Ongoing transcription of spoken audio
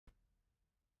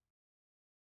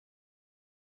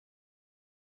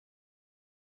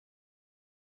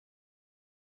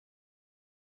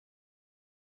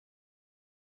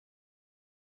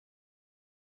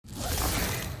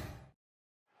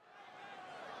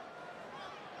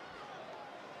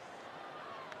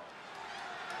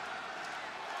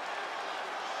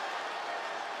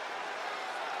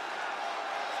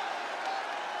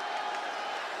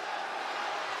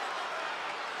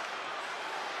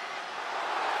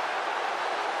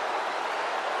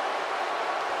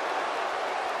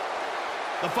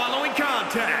The following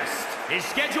contest is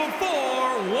scheduled for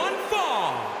one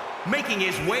fall. Making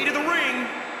his way to the ring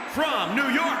from New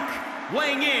York,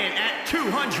 weighing in at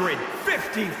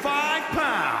 255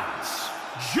 pounds,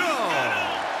 Joe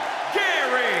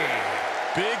Gary.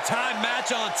 Big time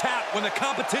match on tap. When the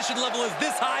competition level is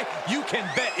this high, you can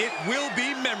bet it will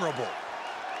be memorable.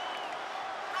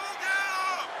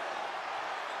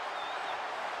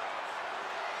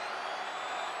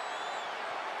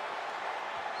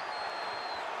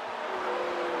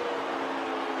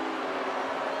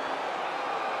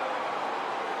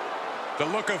 The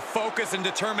look of focus and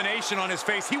determination on his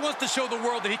face. He wants to show the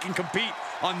world that he can compete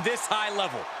on this high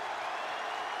level.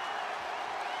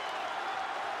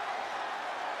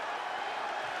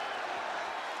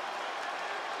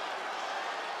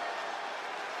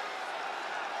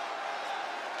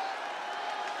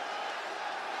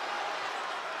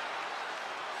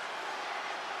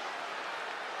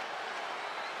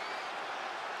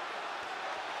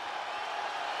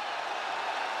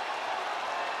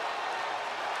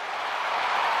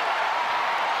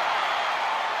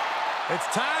 It's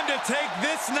time to take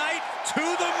this night to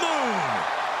the moon.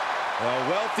 The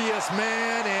wealthiest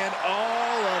man in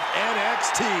all of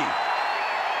NXT.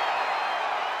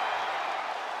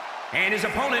 And his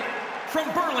opponent from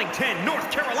Burlington,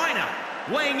 North Carolina,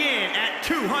 weighing in at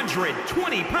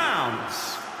 220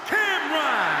 pounds,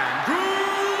 Cameron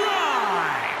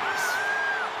Grimes.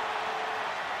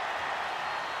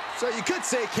 So you could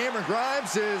say Cameron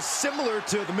Grimes is similar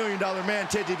to the $1 Million Man,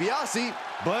 Ted DiBiase,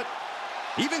 but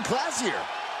even classier.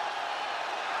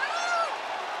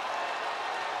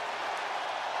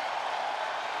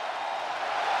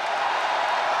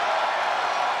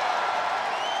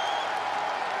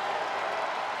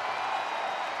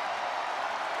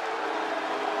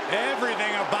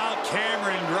 Everything about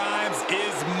Cameron Grimes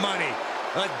is money.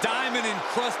 A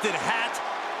diamond-encrusted hat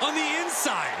on the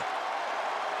inside.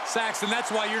 Saxton,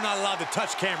 that's why you're not allowed to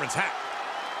touch Cameron's hat.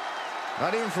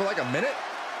 Not even for like a minute?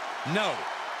 No.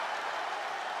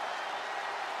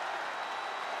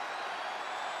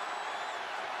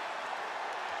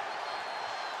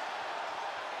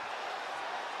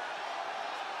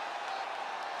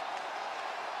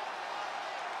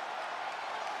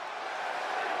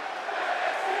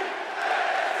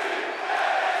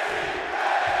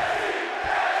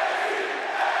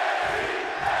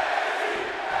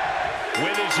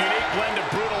 With his unique blend of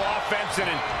brutal offense and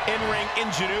an in-ring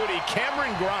ingenuity,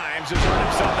 Cameron Grimes has earned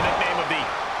himself the nickname of the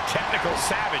Technical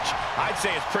Savage. I'd say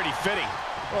it's pretty fitting.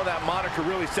 Well, that moniker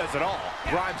really says it all.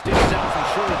 Grimes dishes out some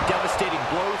truly devastating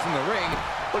blows in the ring,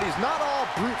 but he's not all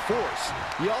brute force.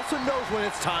 He also knows when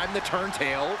it's time to turn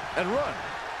tail and run.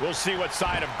 We'll see what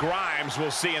side of Grimes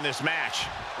we'll see in this match.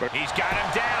 He's got him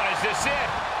down. Is this it?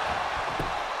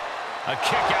 A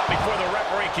kick out before the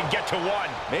referee can get to one.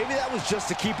 Maybe that was just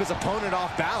to keep his opponent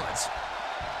off balance.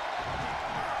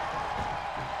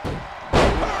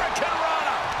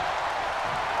 Hurricanrana.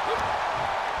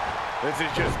 This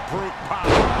is just brute power.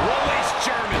 Release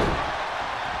German.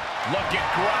 Look at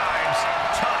Grimes.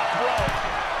 Top rope.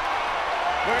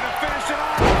 We're going to finish it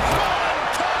off.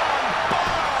 One-ton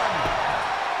bomb.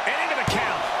 And into the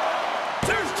count.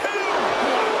 There's two.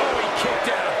 Oh, he kicked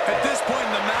out. At this point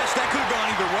in the match, that could have gone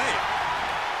either way.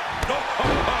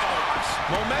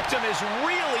 Momentum is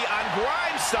really on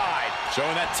Grimes' side.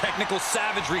 Showing that technical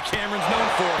savagery Cameron's known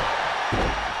for.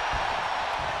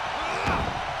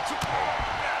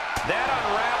 That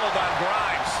unraveled on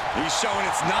Grimes. He's showing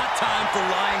it's not time for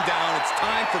lying down. It's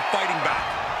time for fighting back.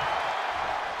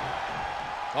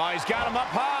 Oh, he's got him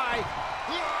up high.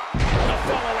 The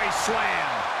fall-away slam.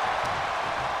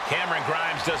 Cameron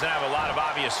Grimes doesn't have a lot of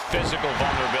obvious physical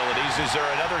vulnerabilities. Is there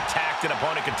another tact an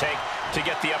opponent can take to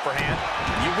get the upper hand?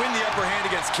 You win the upper hand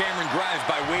against Cameron Grimes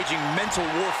by waging mental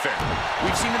warfare.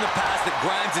 We've seen in the past that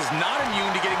Grimes is not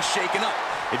immune to getting shaken up.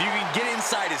 If you can get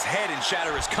inside his head and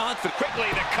shatter his confidence. Quickly,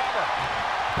 the cover.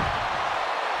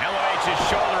 LOH his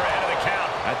shoulder ahead of the count.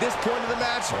 At this point of the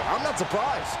match, I'm not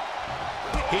surprised.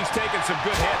 He's taking some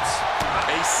good hits.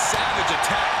 A savage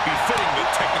attack befitting the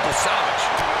Technical Savage.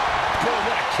 Boy,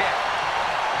 what a kick.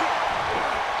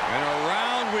 And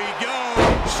around we go.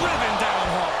 Driven down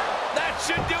hard. That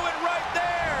should do it right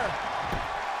there.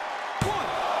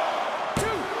 1, 2,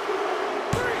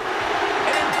 3.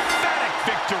 An emphatic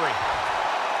victory.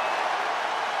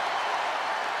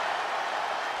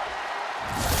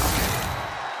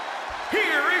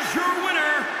 Here is your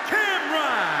winner,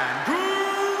 Cameron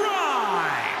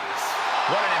Grimes.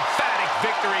 What an emphatic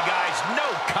victory, guys. No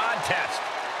contest.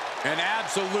 An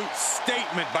absolute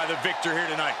statement by the victor here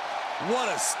tonight. What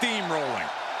a steamrolling.